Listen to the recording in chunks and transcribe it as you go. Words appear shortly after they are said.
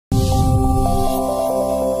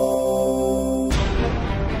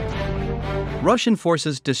Russian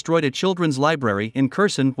forces destroyed a children's library in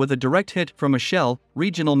Kherson with a direct hit from a shell,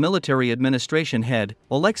 Regional Military Administration head,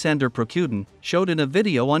 Alexander Prokudin, showed in a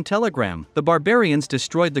video on Telegram. The barbarians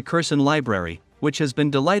destroyed the Kherson library, which has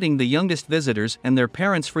been delighting the youngest visitors and their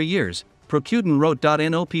parents for years. Prokudin wrote.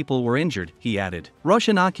 No people were injured, he added.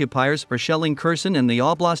 Russian occupiers are shelling Kherson and the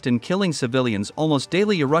Oblast and killing civilians almost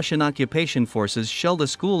daily. Russian occupation forces shelled a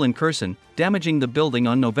school in Kherson, damaging the building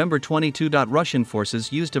on November 22. Russian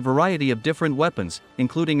forces used a variety of different weapons,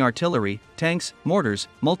 including artillery, tanks, mortars,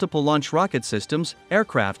 multiple launch rocket systems,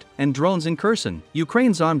 aircraft, and drones in Kherson.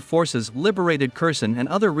 Ukraine's armed forces liberated Kherson and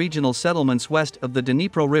other regional settlements west of the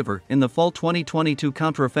Dnipro River in the fall 2022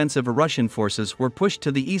 counteroffensive. Russian forces were pushed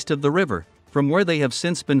to the east of the river, from where they have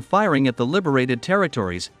since been firing at the liberated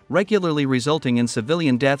territories, regularly resulting in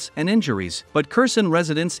civilian deaths and injuries. But Kherson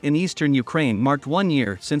residents in eastern Ukraine marked 1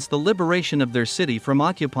 year since the liberation of their city from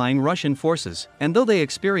occupying Russian forces. And though they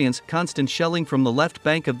experience constant shelling from the left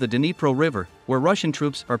bank of the Dnipro River, where Russian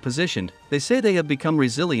troops are positioned, they say they have become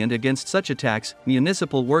resilient against such attacks.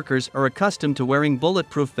 Municipal workers are accustomed to wearing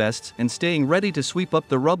bulletproof vests and staying ready to sweep up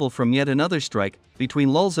the rubble from yet another strike.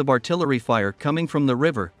 Between lulls of artillery fire coming from the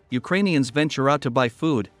river, Ukrainians venture out to buy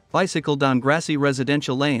food, bicycle down grassy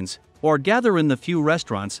residential lanes, or gather in the few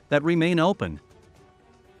restaurants that remain open.